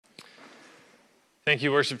Thank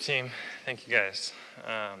you, worship team. Thank you, guys.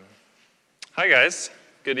 Hi, guys.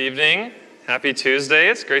 Good evening. Happy Tuesday.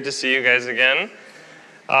 It's great to see you guys again.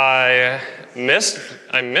 I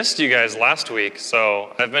missed you guys last week,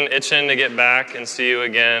 so I've been itching to get back and see you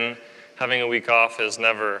again. Having a week off is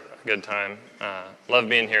never a good time. Love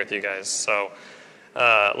being here with you guys. So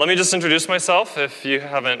let me just introduce myself. If you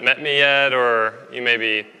haven't met me yet or you may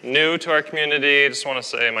be new to our community, I just want to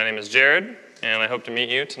say my name is Jared, and I hope to meet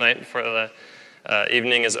you tonight before the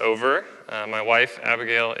evening is over. My wife,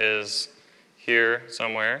 Abigail, is here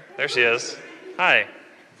somewhere. There she is. Hi.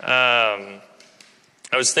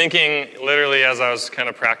 I was thinking, literally, as I was kind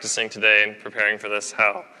of practicing today and preparing for this,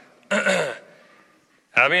 how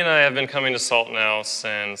Abby and I have been coming to Salt now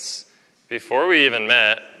since before we even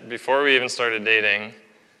met, before we even started dating, ...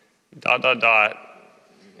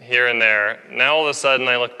 here and there. Now, all of a sudden,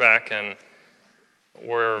 I look back and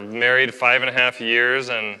we're married 5.5 years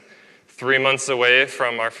and 3 months away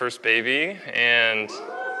from our first baby, and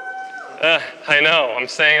I know, I'm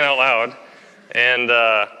saying it out loud, and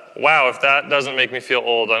wow, if that doesn't make me feel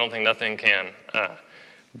old, I don't think nothing can.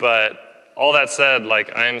 But all that said,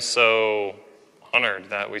 I'm so honored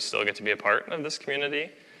that we still get to be a part of this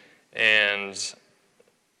community, and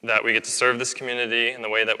that we get to serve this community in the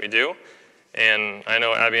way that we do. And I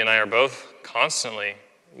know Abby and I are both constantly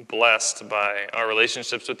blessed by our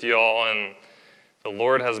relationships with you all, and the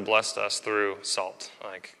Lord has blessed us through Salt,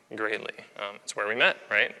 greatly. It's where we met,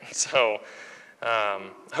 right? So I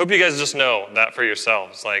hope you guys just know that for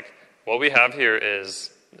yourselves. What we have here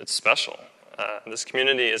it's special. This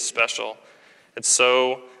community is special. It's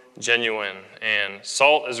so genuine. And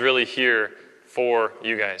Salt is really here for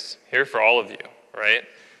you guys, here for all of you, right?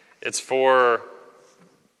 It's for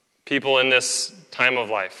people in this time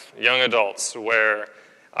of life, young adults, where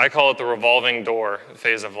I call it the revolving door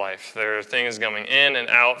phase of life. There are things coming in and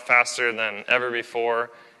out faster than ever before,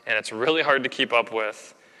 and it's really hard to keep up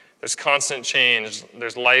with. There's constant change.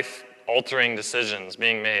 There's life-altering decisions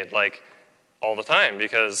being made, all the time,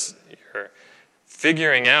 because you're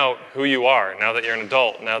figuring out who you are now that you're an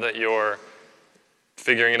adult, now that you're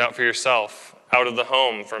figuring it out for yourself, out of the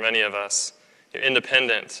home for many of us. You're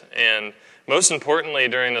independent, and most importantly,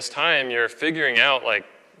 during this time, you're figuring out,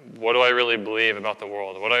 what do I really believe about the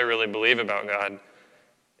world? What do I really believe about God?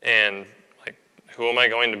 And, who am I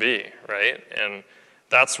going to be, right? And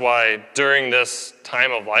that's why during this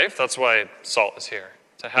time of life, that's why Salt is here,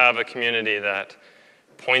 to have a community that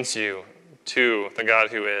points you to the God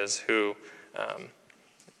who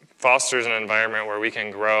fosters an environment where we can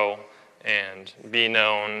grow and be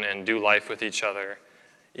known and do life with each other,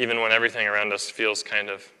 even when everything around us feels kind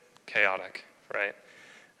of chaotic, right?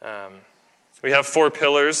 We have 4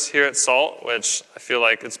 pillars here at Salt, which I feel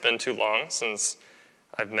like it's been too long since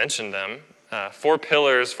I've mentioned them. 4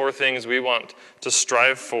 pillars, 4 things we want to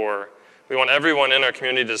strive for. We want everyone in our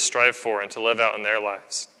community to strive for and to live out in their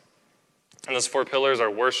lives. And those 4 pillars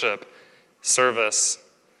are worship, service,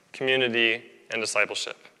 community, and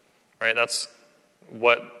discipleship, right? That's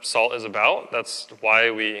what Salt is about. That's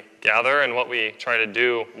why we gather and what we try to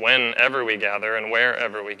do whenever we gather and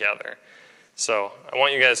wherever we gather. So I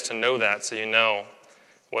want you guys to know that so you know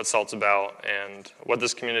what Salt's about and what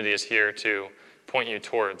this community is here to point you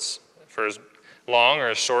towards for as long or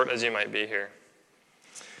as short as you might be here.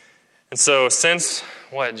 And so since,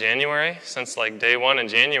 January? Since day 1 in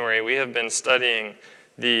January, we have been studying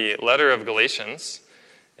the letter of Galatians,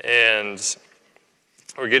 and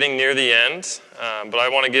we're getting near the end, but I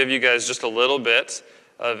want to give you guys just a little bit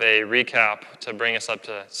of a recap to bring us up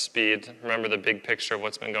to speed. Remember the big picture of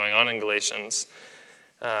what's been going on in Galatians,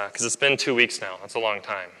 because it's been 2 weeks now. That's a long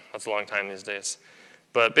time. That's a long time these days.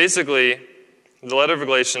 But basically, the letter of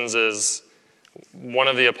Galatians is one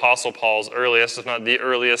of the Apostle Paul's earliest, if not the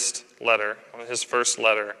earliest letter, his first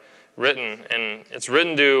letter written. And it's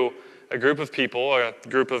written to a group of people, a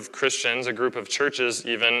group of Christians, a group of churches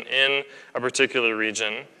even, in a particular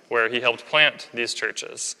region where he helped plant these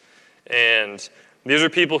churches. And these are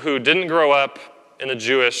people who didn't grow up in the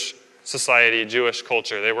Jewish society, Jewish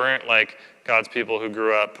culture. They weren't like God's people who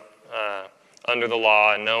grew up under the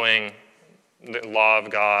law and knowing the law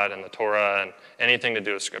of God and the Torah and anything to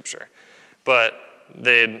do with Scripture. But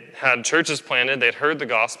they'd had churches planted, they'd heard the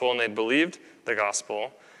gospel, and they'd believed the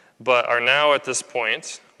gospel, but are now at this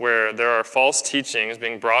point where there are false teachings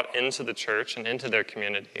being brought into the church and into their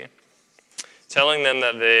community, telling them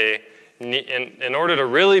that they, in order to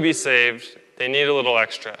really be saved, they need a little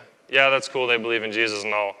extra. Yeah, that's cool, they believe in Jesus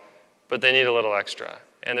and all, but they need a little extra.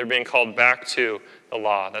 And they're being called back to the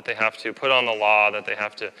law, that they have to put on the law, that they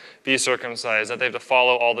have to be circumcised, that they have to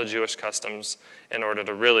follow all the Jewish customs in order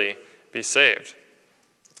to really be saved.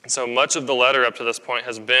 And so much of the letter up to this point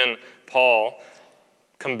has been Paul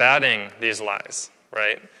combating these lies,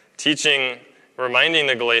 right? Teaching, reminding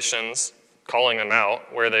the Galatians, calling them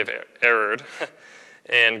out where they've erred,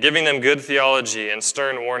 and giving them good theology and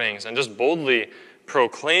stern warnings, and just boldly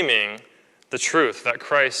proclaiming the truth that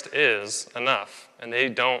Christ is enough, and they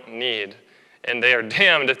don't need, and they are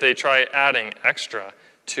damned if they try adding extra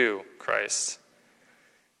to Christ.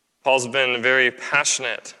 Paul's been very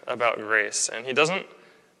passionate about grace, and he doesn't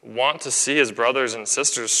want to see his brothers and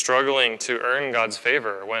sisters struggling to earn God's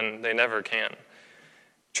favor when they never can,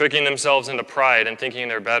 tricking themselves into pride and thinking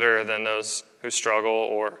they're better than those who struggle,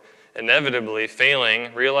 or inevitably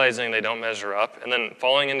failing, realizing they don't measure up, and then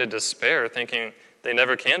falling into despair, thinking they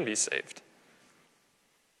never can be saved.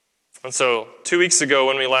 And so 2 weeks ago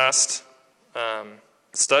when we last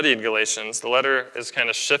studied Galatians, the letter is kind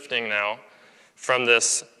of shifting now from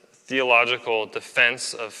this theological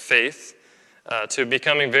defense of faith to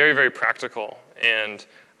becoming very, very practical. And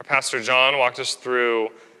our pastor John walked us through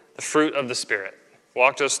the fruit of the Spirit,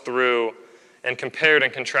 walked us through and compared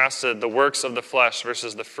and contrasted the works of the flesh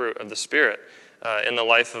versus the fruit of the Spirit in the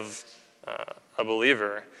life of a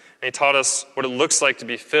believer. And he taught us what it looks like to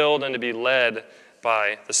be filled and to be led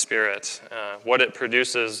by the Spirit, what it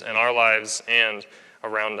produces in our lives and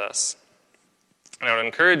around us. And I would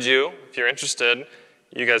encourage you, if you're interested,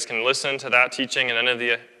 you guys can listen to that teaching and any of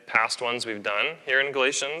the past ones we've done here in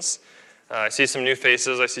Galatians. I see some new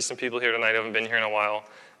faces. I see some people here tonight who haven't been here in a while.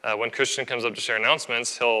 When Christian comes up to share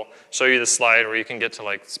announcements, he'll show you the slide where you can get to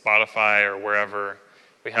like Spotify or wherever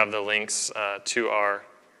we have the links to our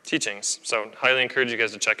teachings. So highly encourage you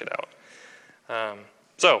guys to check it out.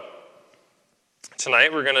 So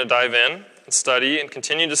tonight we're going to dive in and study and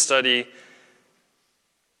continue to study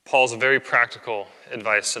Paul's very practical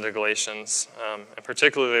advice to the Galatians. And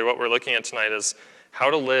particularly what we're looking at tonight is how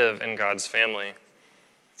to live in God's family.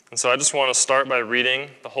 And so I just want to start by reading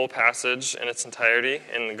the whole passage in its entirety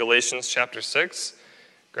in Galatians chapter 6.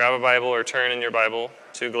 Grab a Bible or turn in your Bible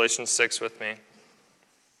to Galatians 6 with me.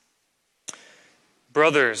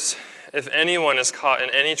 Brothers, if anyone is caught in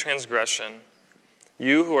any transgression,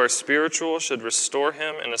 you who are spiritual should restore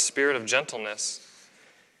him in a spirit of gentleness.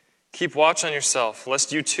 Keep watch on yourself,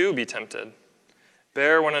 lest you too be tempted.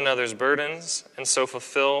 Bear one another's burdens, and so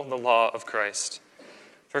fulfill the law of Christ.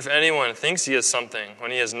 For if anyone thinks he is something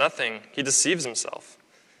when he is nothing, he deceives himself.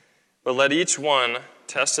 But let each one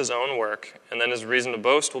test his own work, and then his reason to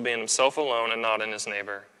boast will be in himself alone and not in his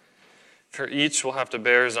neighbor. For each will have to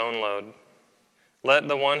bear his own load. Let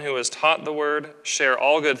the one who is taught the word share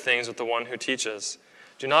all good things with the one who teaches.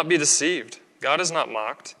 Do not be deceived. God is not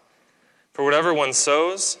mocked. For whatever one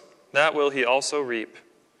sows, that will he also reap.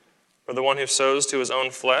 For the one who sows to his own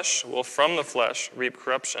flesh will from the flesh reap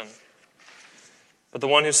corruption. But the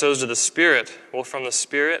one who sows to the Spirit will from the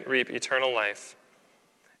Spirit reap eternal life.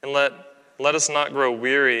 And let us not grow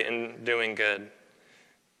weary in doing good.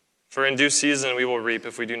 For in due season we will reap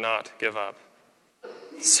if we do not give up.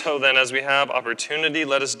 So then, as we have opportunity,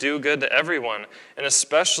 let us do good to everyone, and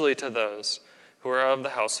especially to those who are of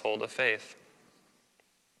the household of faith.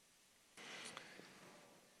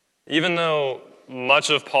 Even though much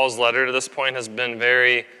of Paul's letter to this point has been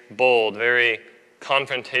very bold, very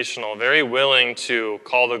confrontational, very willing to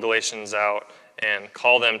call the Galatians out and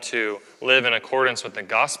call them to live in accordance with the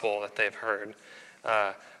gospel that they've heard,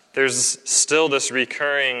 there's still this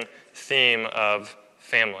recurring theme of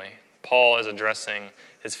family. Paul is addressing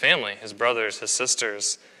his family, his brothers, his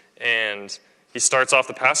sisters, and he starts off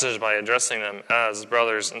the passage by addressing them as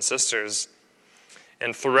brothers and sisters.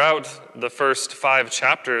 And throughout the first 5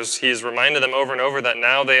 chapters, he's reminded them over and over that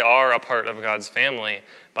now they are a part of God's family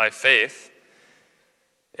by faith.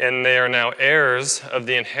 And they are now heirs of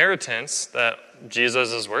the inheritance that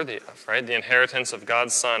Jesus is worthy of, right? The inheritance of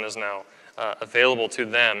God's Son is now available to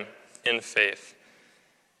them in faith.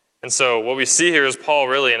 And so what we see here is Paul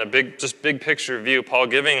really in a big picture view, Paul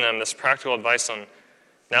giving them this practical advice on,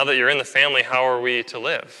 now that you're in the family, how are we to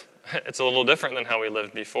live? It's a little different than how we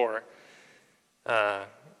lived before.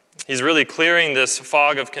 He's really clearing this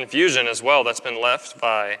fog of confusion as well that's been left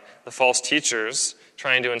by the false teachers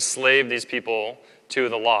trying to enslave these people to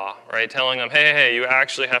the law, right? Telling them, hey, you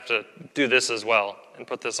actually have to do this as well and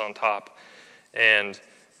put this on top. And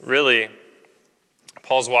really,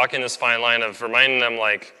 Paul's walking this fine line of reminding them,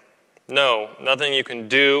 like, no, nothing you can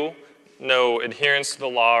do, no adherence to the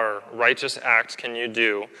law or righteous act can you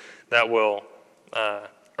do that will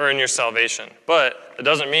earn your salvation. But it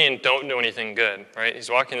doesn't mean don't do anything good, right? He's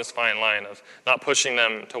walking this fine line of not pushing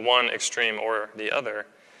them to one extreme or the other.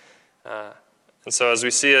 And so as we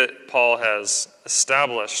see it, Paul has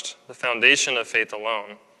established the foundation of faith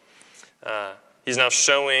alone. he's now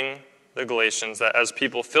showing the Galatians that as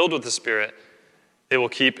people filled with the Spirit, they will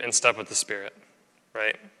keep in step with the Spirit,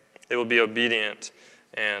 right? They will be obedient.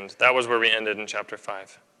 And that was where we ended in chapter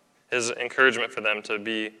 5. His encouragement for them to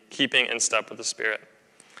be keeping in step with the Spirit.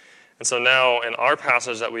 And so now in our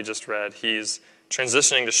passage that we just read, he's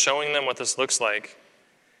transitioning to showing them what this looks like,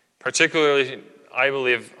 particularly, I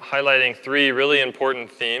believe, highlighting 3 really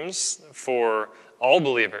important themes for all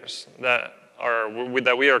believers that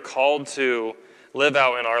we are called to live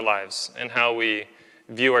out in our lives, and how we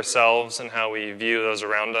view ourselves and how we view those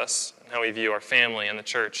around us, and how we view our family and the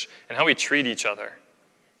church, and how we treat each other.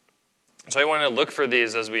 So I want to look for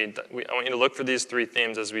these I want you to look for these 3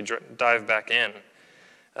 themes as we dive back in.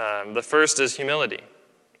 The first is humility.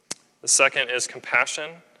 The second is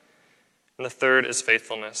compassion. And the third is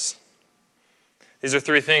faithfulness. These are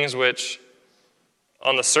 3 things which,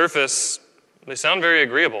 on the surface, they sound very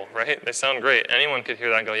agreeable, right? They sound great. Anyone could hear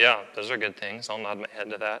that and go, yeah, those are good things. I'll nod my head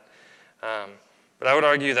to that. But I would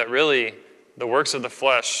argue that really the works of the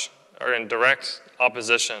flesh are in direct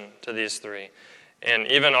opposition to these 3. And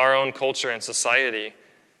even our own culture and society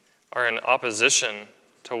are in opposition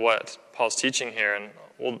to what Paul's teaching here. And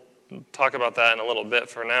we'll talk about that in a little bit.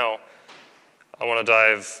 For now, I want to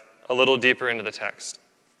dive a little deeper into the text.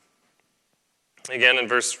 Again, in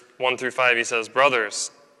verse 1 through 5, he says,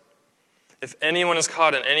 "Brothers, if anyone is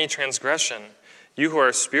caught in any transgression, you who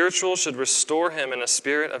are spiritual should restore him in a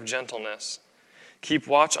spirit of gentleness. Keep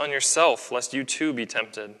watch on yourself, lest you too be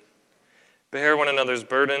tempted. Bear one another's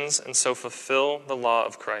burdens, and so fulfill the law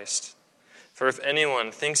of Christ. For if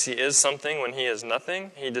anyone thinks he is something when he is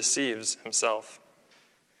nothing, he deceives himself.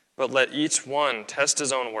 But let each one test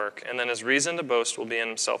his own work, and then his reason to boast will be in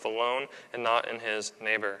himself alone and not in his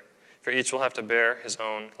neighbor. For each will have to bear his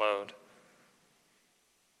own load."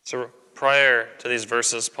 So prior to these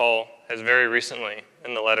verses, Paul has very recently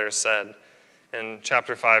in the letter said in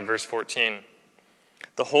chapter 5, verse 14,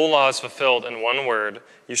 "The whole law is fulfilled in one word,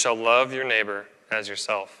 you shall love your neighbor as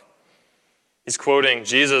yourself." He's quoting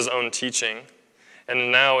Jesus' own teaching,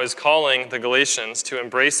 and now is calling the Galatians to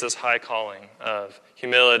embrace this high calling of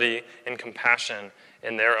humility and compassion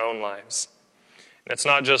in their own lives. And it's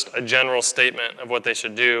not just a general statement of what they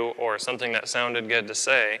should do or something that sounded good to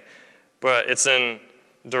say, but it's in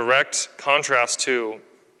direct contrast to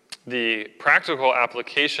the practical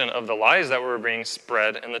application of the lies that were being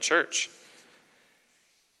spread in the church.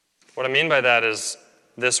 What I mean by that is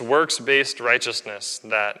this works-based righteousness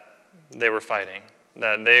that they were fighting,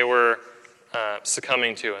 that they were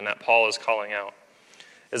succumbing to, and that Paul is calling out,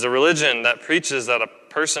 is a religion that preaches that a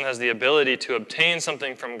person has the ability to obtain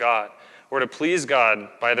something from God or to please God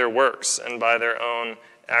by their works and by their own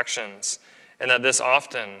actions, and that this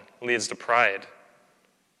often leads to pride,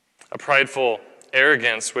 a prideful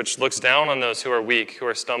arrogance which looks down on those who are weak, who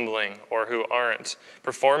are stumbling, or who aren't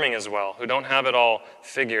performing as well, who don't have it all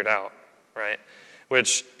figured out, right?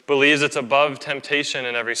 Which believes it's above temptation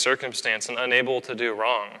in every circumstance and unable to do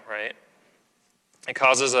wrong, right? It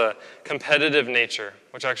causes a competitive nature,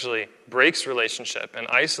 which actually breaks relationship and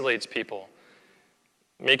isolates people,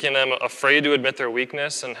 making them afraid to admit their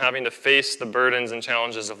weakness and having to face the burdens and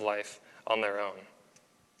challenges of life on their own.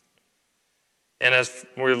 And as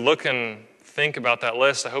we look and think about that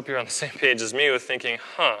list, I hope you're on the same page as me with thinking,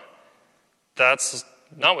 that's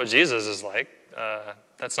not what Jesus is like.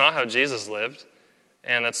 That's not how Jesus lived.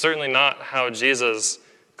 And that's certainly not how Jesus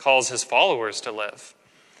calls his followers to live.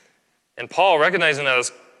 And Paul, recognizing that,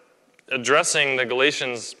 is addressing the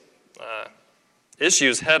Galatians'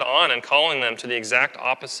 issues head on and calling them to the exact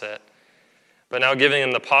opposite, but now giving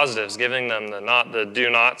them the positives, giving them not the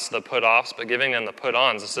do-nots, the put-offs, but giving them the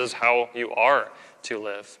put-ons. This is how you are to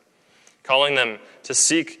live. Calling them to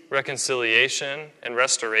seek reconciliation and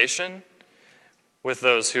restoration with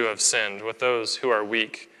those who have sinned, with those who are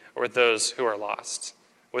weak, or with those who are lost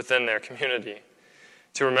within their community.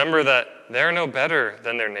 To remember that they're no better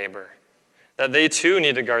than their neighbor, that they too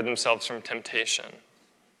need to guard themselves from temptation.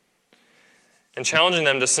 And challenging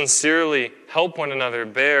them to sincerely help one another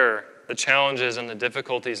bear the challenges and the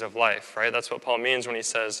difficulties of life, right? That's what Paul means when he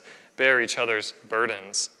says, bear each other's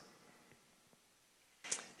burdens.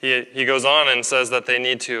 He goes on and says that they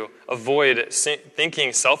need to avoid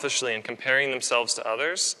thinking selfishly and comparing themselves to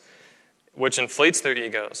others, which inflates their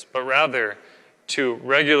egos, but rather to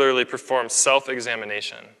regularly perform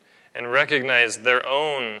self-examination and recognize their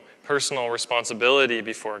own personal responsibility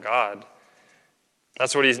before God.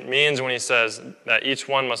 That's what he means when he says that each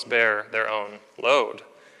one must bear their own load.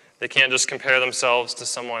 They can't just compare themselves to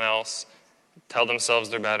someone else, tell themselves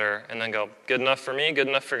they're better, and then go, good enough for me, good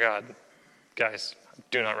enough for God. Guys, I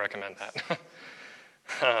do not recommend that.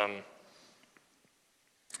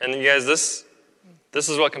 And you guys, this This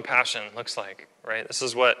is what compassion looks like, right? This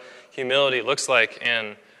is what humility looks like.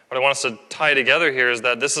 And what I want us to tie together here is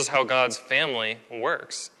that this is how God's family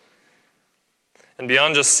works. And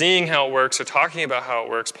beyond just seeing how it works or talking about how it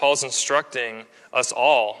works, Paul's instructing us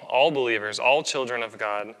all believers, all children of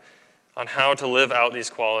God, on how to live out these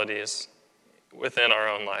qualities within our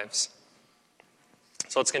own lives.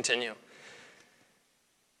 So let's continue.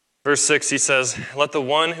 Verse 6, he says, "Let the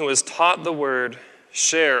one who is taught the word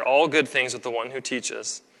share all good things with the one who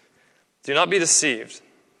teaches. Do not be deceived.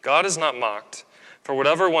 God is not mocked. For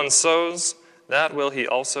whatever one sows, that will he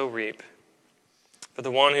also reap. But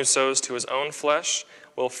the one who sows to his own flesh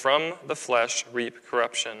will from the flesh reap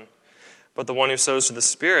corruption. But the one who sows to the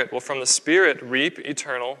Spirit will from the Spirit reap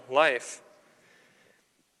eternal life.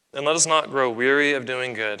 And let us not grow weary of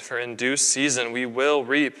doing good, for in due season we will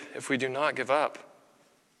reap if we do not give up.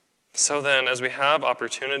 So then, as we have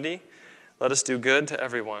opportunity, let us do good to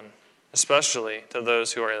everyone, especially to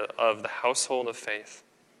those who are of the household of faith."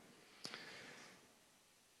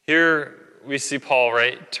 Here we see Paul,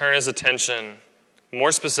 turn his attention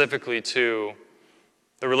more specifically to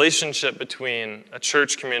the relationship between a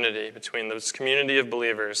church community, between this community of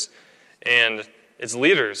believers and its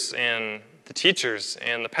leaders and the teachers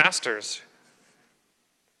and the pastors.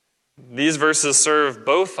 These verses serve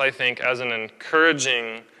both, I think, as an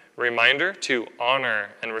encouraging reminder to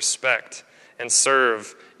honor and respect and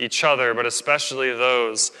serve each other, but especially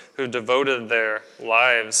those who devoted their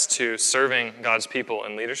lives to serving God's people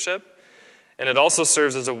in leadership. And it also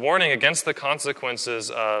serves as a warning against the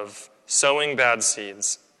consequences of sowing bad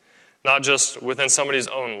seeds, not just within somebody's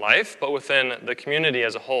own life, but within the community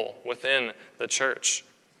as a whole, within the church.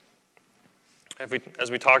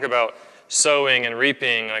 As we talk about sowing and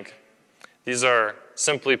reaping, these are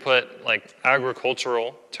simply put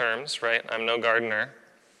agricultural terms, right? I'm no gardener,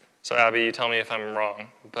 so Abby, you tell me if I'm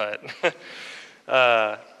wrong. But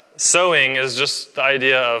sowing is just the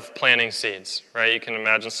idea of planting seeds, right? You can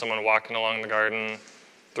imagine someone walking along the garden,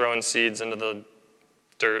 throwing seeds into the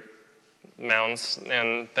dirt mounds,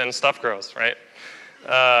 and then stuff grows, right?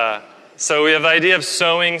 So we have the idea of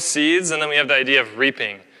sowing seeds, and then we have the idea of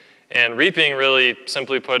reaping. And reaping, really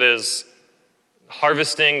simply put, is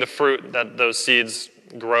harvesting the fruit that those seeds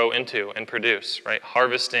grow into and produce, right?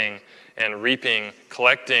 Harvesting and reaping,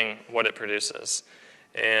 collecting what it produces.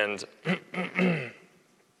 And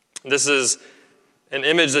this is an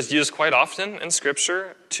image that's used quite often in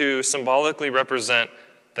Scripture to symbolically represent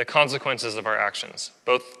the consequences of our actions,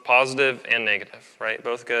 both positive and negative, right?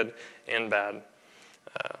 Both good and bad.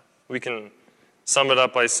 We can sum it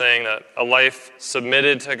up by saying that a life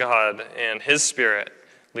submitted to God and His Spirit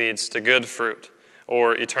leads to good fruit,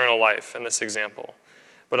 or eternal life in this example.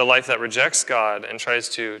 But a life that rejects God and tries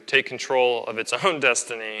to take control of its own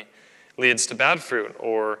destiny leads to bad fruit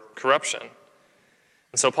or corruption.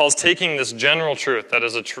 And so Paul's taking this general truth that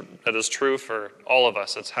is true for all of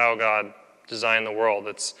us. It's how God designed the world.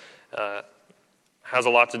 It's has a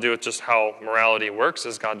lot to do with just how morality works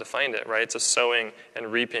as God defined it, right? It's a sowing and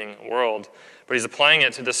reaping world. But he's applying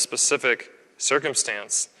it to this specific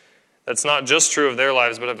circumstance that's not just true of their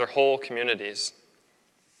lives, but of their whole communities.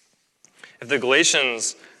 If the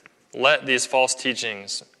Galatians let these false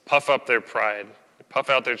teachings puff up their pride, puff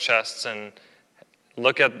out their chests, and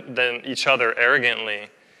look at each other arrogantly,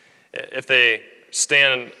 if they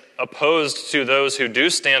stand opposed to those who do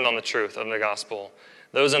stand on the truth of the gospel,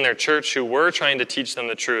 those in their church who were trying to teach them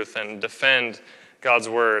the truth and defend God's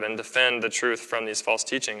word and defend the truth from these false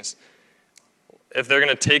teachings, if they're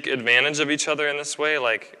going to take advantage of each other in this way,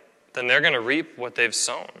 then they're going to reap what they've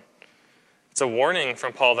sown. It's a warning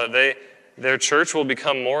from Paul that their church will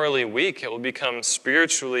become morally weak. It will become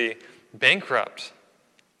spiritually bankrupt.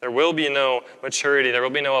 There will be no maturity. There will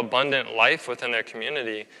be no abundant life within their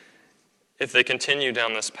community if they continue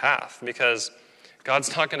down this path, because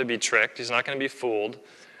God's not going to be tricked. He's not going to be fooled.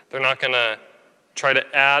 They're not going to try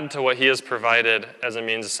to add to what He has provided as a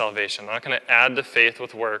means of salvation. They're not going to add to faith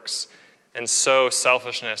with works and sow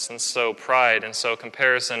selfishness and sow pride and sow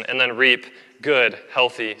comparison and then reap good,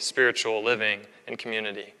 healthy, spiritual living in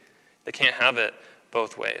community. They can't have it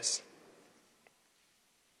both ways.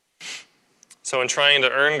 So in trying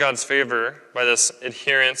to earn God's favor by this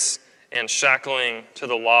adherence and shackling to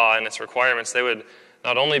the law and its requirements, they would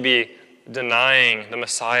not only be denying the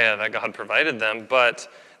Messiah that God provided them, but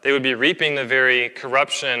they would be reaping the very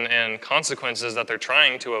corruption and consequences that they're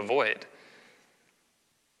trying to avoid.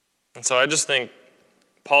 And so I just think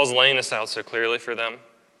Paul's laying this out so clearly for them.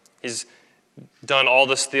 He's done all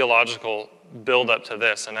this theological build up to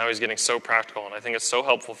this, and now he's getting so practical, and I think it's so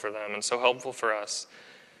helpful for them and so helpful for us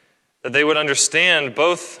that they would understand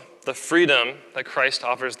both the freedom that Christ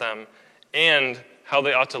offers them and how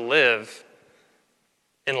they ought to live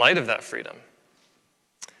in light of that freedom.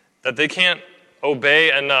 That they can't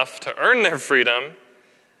obey enough to earn their freedom,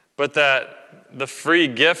 but that the free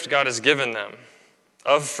gift God has given them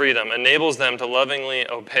of freedom enables them to lovingly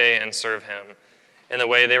obey and serve him in the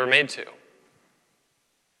way they were made to.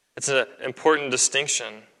 It's an important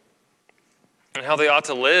distinction. And how they ought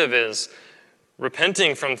to live is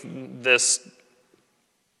repenting from this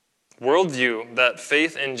worldview that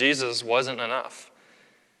faith in Jesus wasn't enough,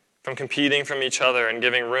 from competing from each other and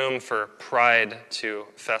giving room for pride to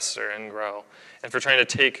fester and grow, and for trying to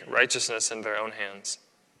take righteousness in their own hands.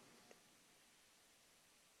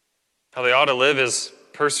 How they ought to live is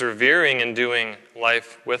persevering in doing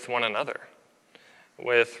life with one another,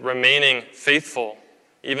 with remaining faithful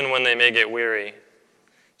even when they may get weary,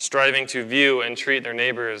 striving to view and treat their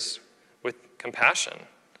neighbors with compassion,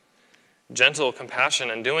 gentle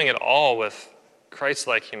compassion, and doing it all with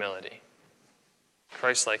Christ-like humility.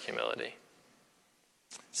 Christ-like humility.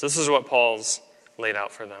 So this is what Paul's laid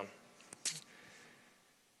out for them.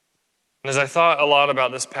 And as I thought a lot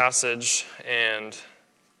about this passage and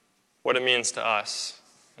what it means to us,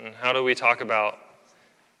 and how do we talk about,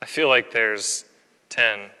 I feel like there's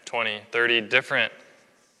 10, 20, 30 different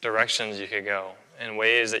directions you could go and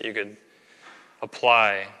ways that you could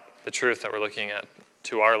apply the truth that we're looking at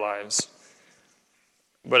to our lives.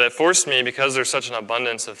 But it forced me, because there's such an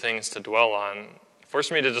abundance of things to dwell on, it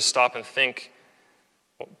forced me to just stop and think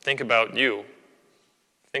about you.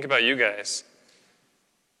 Think about you guys.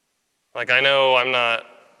 Like, I know I'm not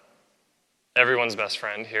everyone's best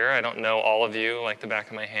friend here. I don't know all of you like the back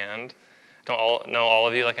of my hand. I don't know all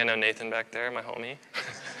of you like I know Nathan back there, my homie.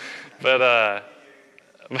 But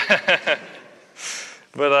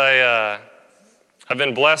I've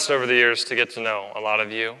been blessed over the years to get to know a lot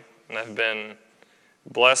of you, and I've been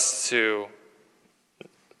blessed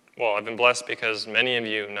because many of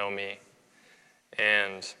you know me,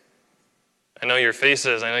 and I know your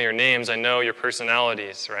faces, I know your names, I know your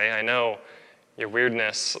personalities, right? I know your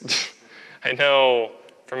weirdness. I know,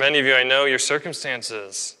 for many of you, I know your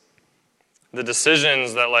circumstances, the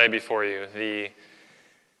decisions that lie before you, the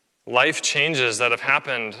life changes that have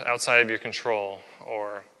happened outside of your control,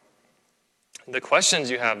 or the questions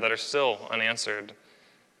you have that are still unanswered,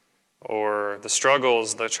 or the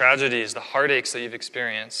struggles, the tragedies, the heartaches that you've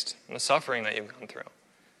experienced, and the suffering that you've gone through.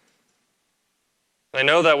 I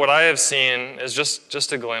know that what I have seen is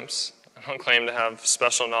just a glimpse. I don't claim to have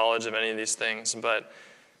special knowledge of any of these things, but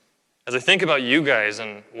as I think about you guys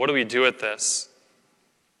and what do we do with this,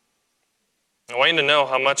 I want you to know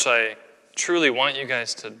how much I truly want you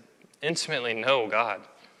guys to intimately know God,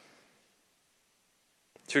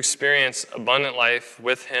 to experience abundant life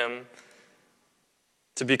with him,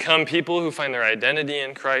 to become people who find their identity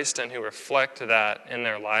in Christ and who reflect that in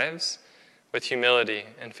their lives with humility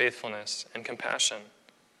and faithfulness and compassion.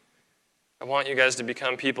 I want you guys to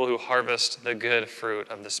become people who harvest the good fruit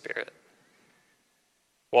of the Spirit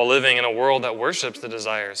while living in a world that worships the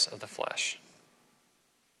desires of the flesh.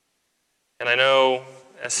 And I know,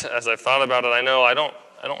 as I've thought about it, I know I don't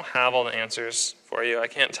have all the answers for you. I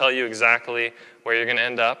can't tell you exactly where you're going to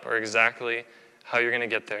end up or exactly how you're going to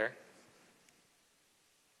get there.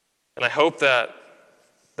 And I hope that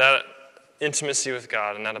intimacy with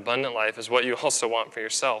God and that abundant life is what you also want for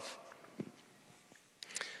yourself.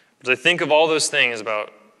 As I think of all those things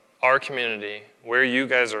about our community, where you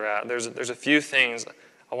guys are at, there's a few things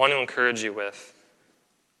I want to encourage you with.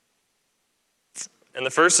 And the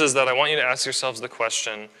first is that I want you to ask yourselves the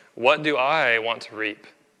question, what do I want to reap?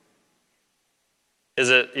 Is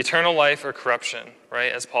it eternal life or corruption,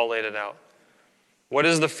 right, as Paul laid it out? What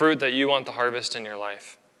is the fruit that you want to harvest in your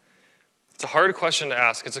life? It's a hard question to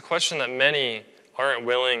ask. It's a question that many aren't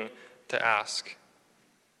willing to ask.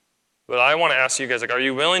 But I want to ask you guys, are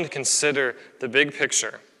you willing to consider the big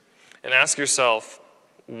picture and ask yourself,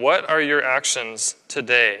 what are your actions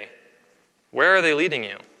today? Where are they leading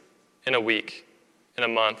you in a week, in a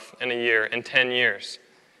month, in a year, in 10 years?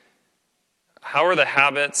 How are the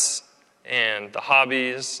habits and the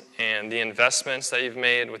hobbies and the investments that you've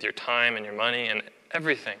made with your time and your money and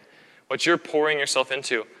everything, what you're pouring yourself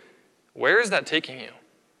into, where is that taking you?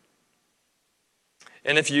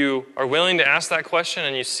 And if you are willing to ask that question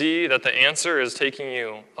and you see that the answer is taking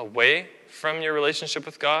you away from your relationship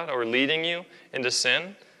with God or leading you into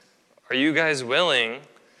sin, are you guys willing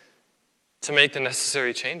to make the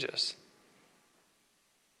necessary changes?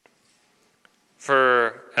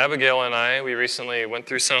 For Abigail and I, we recently went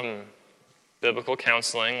through some biblical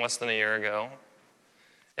counseling less than a year ago.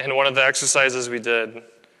 And one of the exercises we did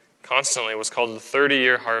constantly was called the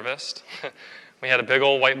 30-year harvest. We had a big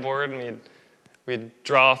old whiteboard, and we'd we'd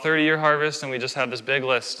draw a 30-year harvest, and we just had this big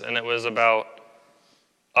list, and it was about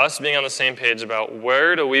us being on the same page about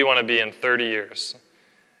where do we want to be in 30 years.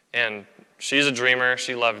 And she's a dreamer.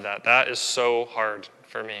 She loved that. That is so hard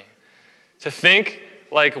for me. To think,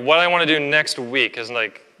 like, what I want to do next week is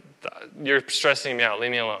like, you're stressing me out.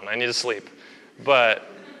 Leave me alone. I need to sleep. But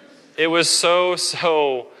it was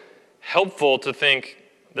so helpful to think,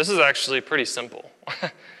 this is actually pretty simple.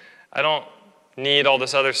 I don't need all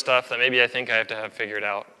this other stuff that maybe I think I have to have figured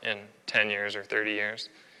out in 10 years or 30 years.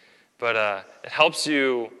 But it helps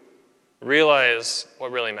you realize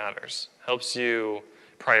what really matters. Helps you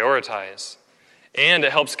prioritize. And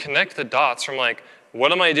it helps connect the dots from like,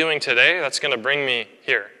 what am I doing today that's going to bring me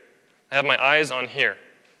here? I have my eyes on here.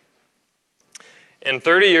 And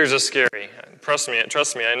 30 years is scary. Trust me,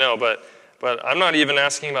 I know. But I'm not even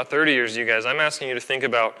asking about 30 years, you guys. I'm asking you to think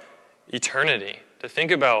about eternity. To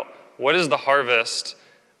think about what is the harvest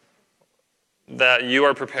that you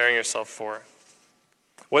are preparing yourself for.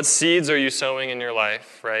 What seeds are you sowing in your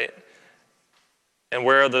life, right? And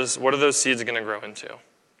what are those seeds going to grow into?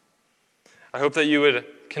 I hope that you would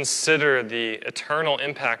consider the eternal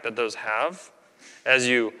impact that those have as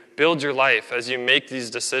you build your life, as you make these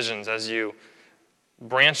decisions, as you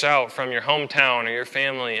branch out from your hometown or your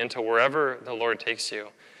family into wherever the Lord takes you.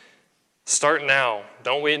 Start now.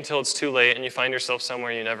 Don't wait until it's too late and you find yourself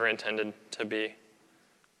somewhere you never intended to be.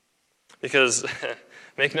 Because,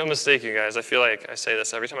 make no mistake, you guys, I feel like I say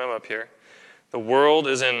this every time I'm up here. The world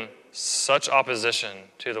is in such opposition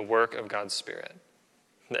to the work of God's Spirit.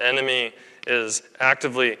 The enemy is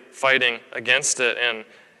actively fighting against it, and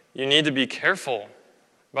you need to be careful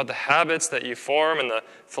about the habits that you form and the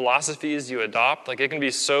philosophies you adopt. Like, it can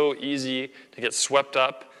be so easy to get swept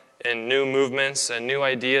up in new movements and new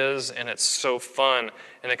ideas, and it's so fun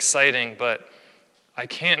and exciting, but I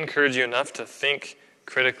can't encourage you enough to think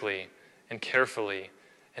critically and carefully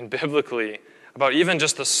and biblically about even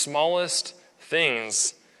just the smallest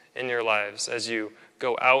things in your lives as you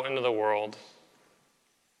go out into the world.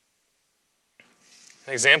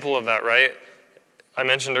 An example of that, right? I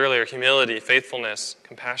mentioned earlier, humility, faithfulness,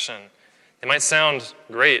 compassion. They might sound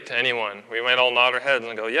great to anyone. We might all nod our heads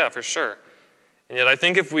and go, yeah, for sure. And yet I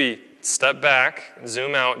think if we step back,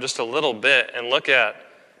 zoom out just a little bit, and look at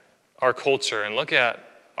our culture and look at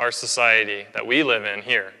our society that we live in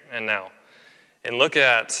here and now, and look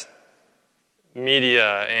at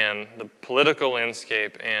media and the political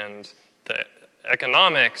landscape and the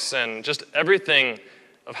economics and just everything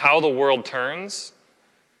of how the world turns.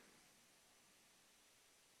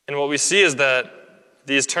 And what we see is that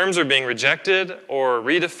these terms are being rejected or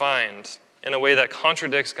redefined in a way that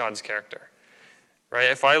contradicts God's character. Right?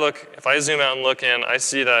 If I zoom out and look in, I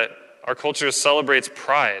see that our culture celebrates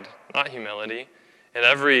pride, not humility, in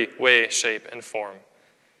every way, shape, and form.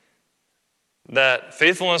 That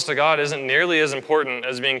faithfulness to God isn't nearly as important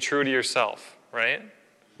as being true to yourself, right?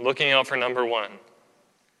 Looking out for number one.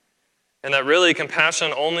 And that really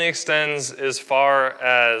compassion only extends as far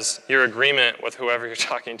as your agreement with whoever you're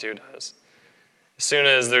talking to does. As soon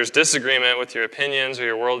as there's disagreement with your opinions or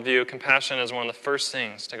your worldview, compassion is one of the first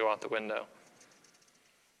things to go out the window.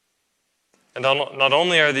 And not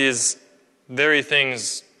only are these very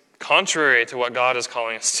things contrary to what God is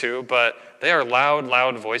calling us to, but they are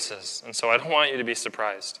loud voices. And so I don't want you to be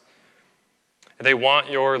surprised. They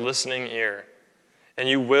want your listening ear, and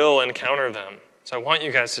you will encounter them. So I want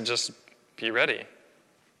you guys to just be ready.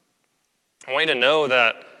 I want you to know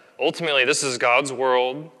that ultimately this is God's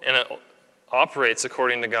world, and it operates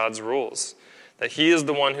according to God's rules. That He is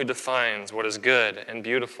the one who defines what is good and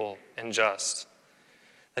beautiful and just.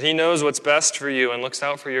 That He knows what's best for you and looks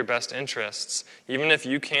out for your best interests, even if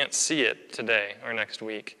you can't see it today or next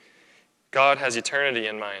week. God has eternity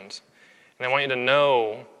in mind. And I want you to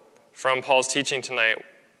know from Paul's teaching tonight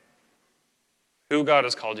who God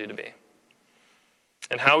has called you to be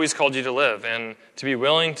and how He's called you to live, and to be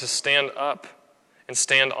willing to stand up and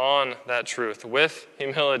stand on that truth with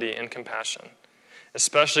humility and compassion,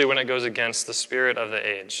 especially when it goes against the spirit of the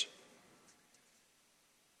age.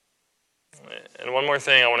 And one more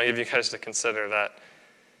thing I want to give you guys to consider, that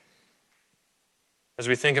as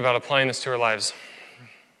we think about applying this to our lives,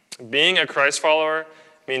 being a Christ follower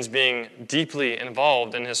means being deeply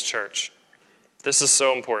involved in His church. This is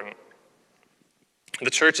so important. The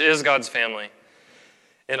church is God's family,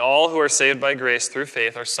 and all who are saved by grace through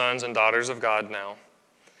faith are sons and daughters of God now.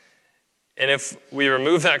 And if we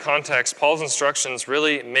remove that context, Paul's instructions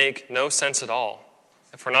really make no sense at all.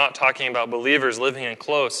 If we're not talking about believers living in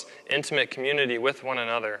close, intimate community with one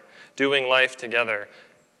another, doing life together,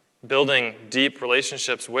 building deep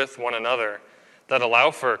relationships with one another that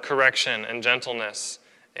allow for correction and gentleness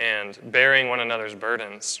and bearing one another's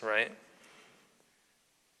burdens, right?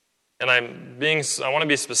 And I want to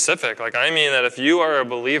be specific. I mean that if you are a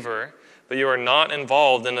believer, but you are not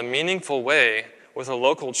involved in a meaningful way with a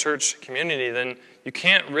local church community, then you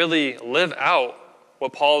can't really live out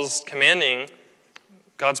what Paul's commanding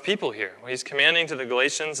God's people here. What he's commanding to the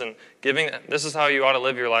Galatians and giving, this is how you ought to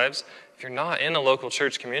live your lives. If you're not in a local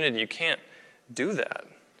church community, you can't do that.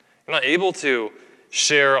 You're not able to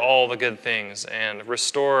share all the good things and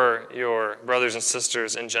restore your brothers and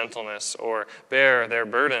sisters in gentleness or bear their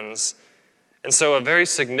burdens. And so a very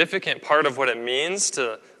significant part of what it means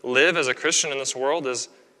to live as a Christian in this world is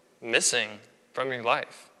missing from your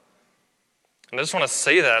life. And I just want to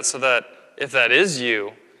say that so that if that is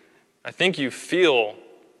you, I think you feel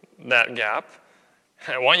that gap.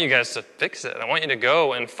 I want you guys to fix it. I want you to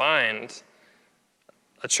go and find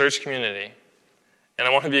a church community. And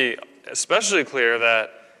I want to be especially clear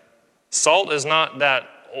that salt is not that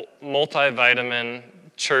multivitamin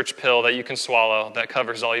church pill that you can swallow that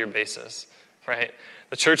covers all your bases, right?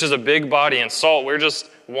 The church is a big body, and salt, we're just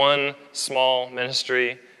one small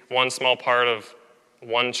ministry, one small part of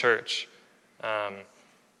one church.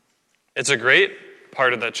 It's a great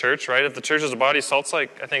part of that church, right? If the church is a body, salt's I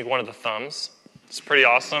think, one of the thumbs. It's pretty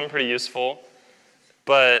awesome, pretty useful.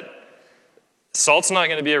 But salt's not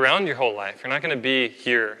going to be around your whole life. You're not going to be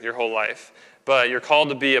here your whole life. But you're called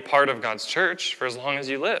to be a part of God's church for as long as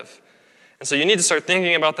you live. And so you need to start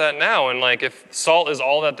thinking about that now. And if salt is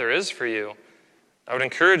all that there is for you, I would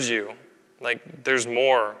encourage you, there's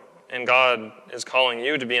more. And God is calling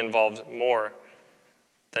you to be involved more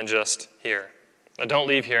than just here. Now, don't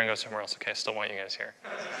leave here and go somewhere else. Okay, I still want you guys here.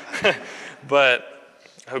 But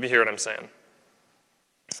I hope you hear what I'm saying.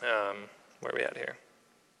 Where are we at here?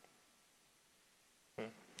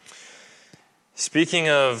 Speaking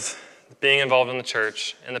of being involved in the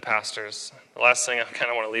church and the pastors, the last thing I kind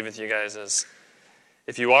of want to leave with you guys is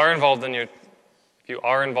if you are involved in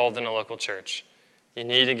a local church, you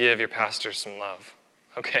need to give your pastors some love.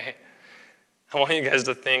 Okay? I want you guys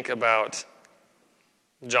to think about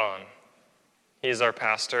John. He's our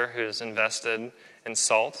pastor who's invested in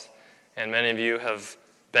salt, and many of you have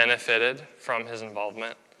benefited from his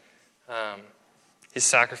involvement. He's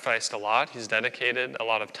sacrificed a lot. He's dedicated a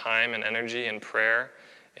lot of time and energy and prayer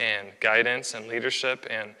and guidance and leadership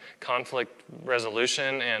and conflict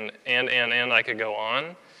resolution and I could go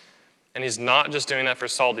on. And he's not just doing that for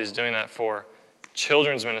salt. He's doing that for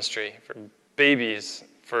children's ministry, for babies,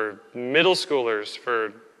 for middle schoolers,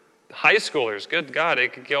 for high schoolers. Good God,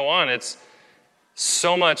 it could go on. It's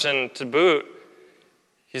so much. And to boot,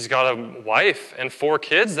 he's got a wife and 4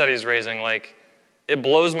 kids that he's raising. It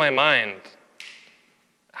blows my mind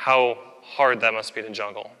how hard that must be to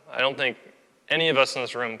juggle. I don't think any of us in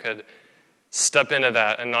this room could step into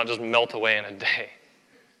that and not just melt away in a day.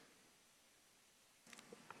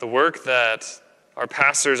 The work that our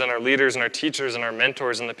pastors and our leaders and our teachers and our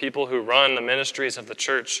mentors and the people who run the ministries of the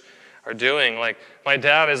church are doing. My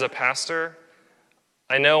dad is a pastor.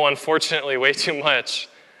 I know, unfortunately, way too much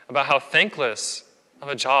about how thankless of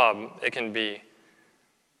a job it can be.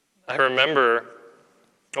 I remember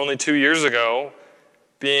only 2 years ago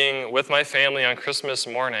being with my family on Christmas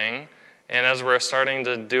morning, and as we're starting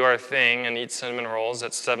to do our thing and eat cinnamon rolls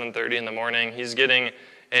at 7:30 in the morning, he's getting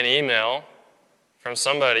an email from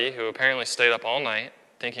somebody who apparently stayed up all night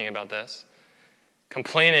thinking about this,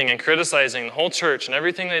 complaining and criticizing the whole church and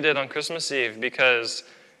everything they did on Christmas Eve because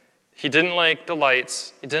he didn't like the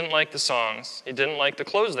lights, he didn't like the songs, he didn't like the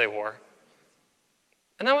clothes they wore.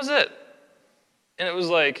 And that was it. And it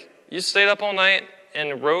was you stayed up all night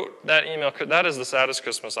and wrote that email. That is the saddest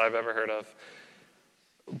Christmas I've ever heard of.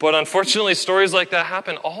 But unfortunately, stories like that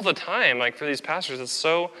happen all the time. For these pastors, it's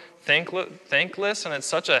so thankless, and it's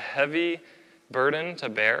such a heavy burden to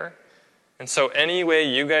bear. And so any way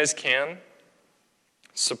you guys can,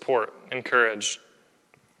 support, encourage,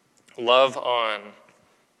 love on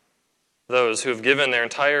those who have given their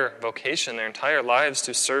entire vocation, their entire lives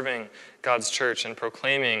to serving God's church and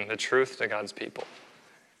proclaiming the truth to God's people.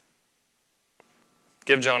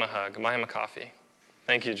 Give John a hug. Buy him a coffee.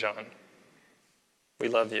 Thank you, John. We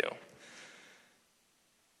love you.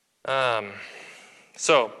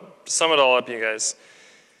 So, to sum it all up, you guys.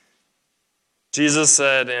 Jesus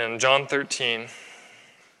said in John 13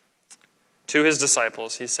 to his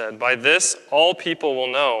disciples, he said, "By this all people will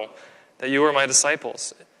know that you are my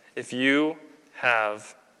disciples, if you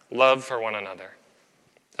have love for one another."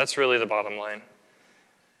 That's really the bottom line.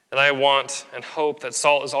 And I want and hope that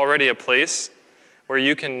Salt is already a place where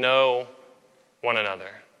you can know one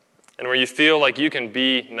another and where you feel like you can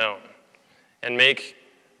be known and make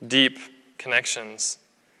deep connections,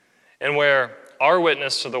 and where our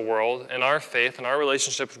witness to the world and our faith and our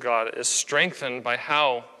relationship with God is strengthened by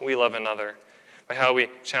how we love another, by how we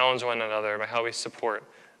challenge one another, by how we support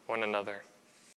one another.